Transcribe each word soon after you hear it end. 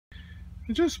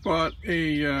I just bought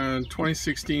a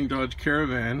 2016 Dodge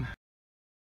Caravan,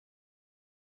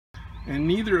 and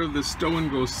neither of the Stow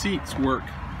and Go seats work,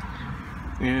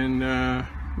 and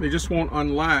they just won't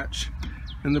unlatch.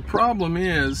 And the problem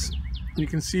is, you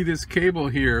can see this cable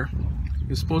here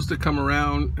is supposed to come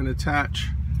around and attach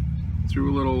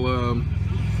through a little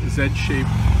Z-shaped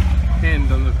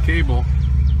end on the cable,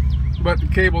 but the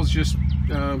cable's just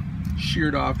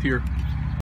sheared off here.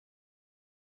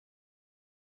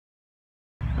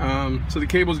 So the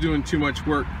cable's doing too much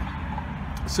work.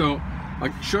 So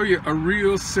I'll show you a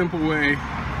real simple way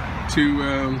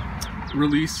to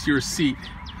release your seat.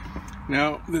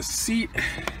 Now the seat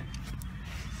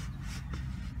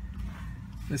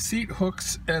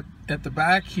hooks at the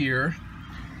back here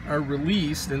are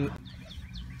released, and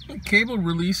the cable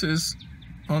releases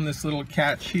on this little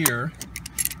catch here.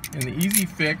 And the easy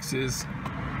fix is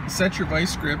set your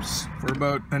vice grips for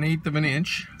about 1/8 of an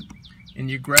inch, and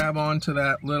you grab onto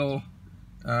that little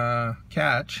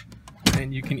catch,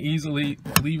 and you can easily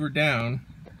lever down,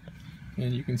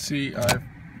 and you can see I've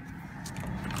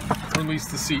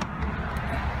released the seat.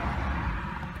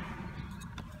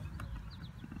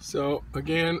 So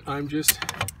again, I'm just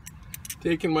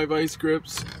taking my vice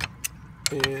grips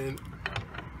and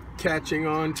catching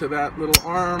on to that little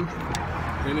arm,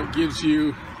 and it gives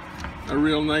you a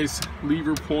real nice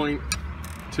lever point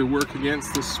to work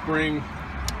against the spring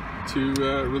to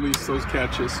release those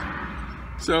catches.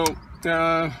 So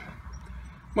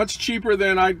much cheaper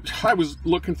than I was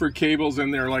looking for cables,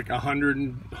 and they're like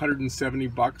 170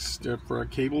 bucks for a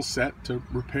cable set to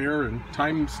repair, and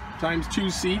times 2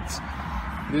 seats.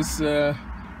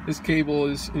 This cable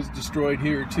is destroyed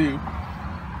here too.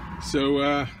 So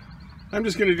I'm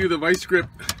just going to do the vice grip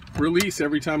release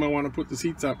every time I want to put the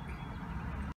seats up.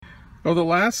 Oh, the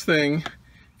last thing,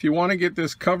 if you want to get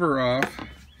this cover off,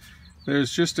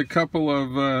 there's just a couple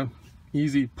of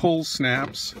easy pull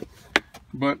snaps,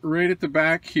 but right at the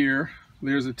back here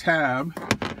there's a tab,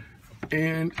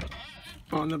 and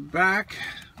on the back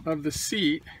of the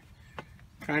seat,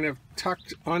 kind of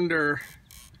tucked under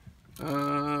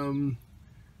the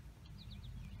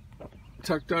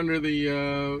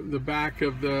back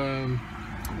of the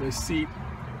seat,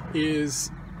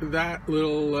 is that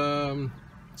little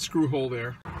screw hole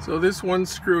there. So this one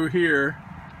screw here,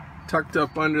 tucked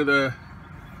up under the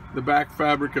back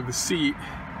fabric of the seat,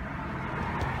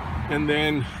 and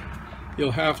then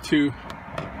you'll have to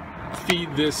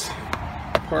feed this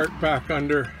part back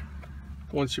under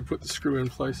once you put the screw in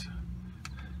place.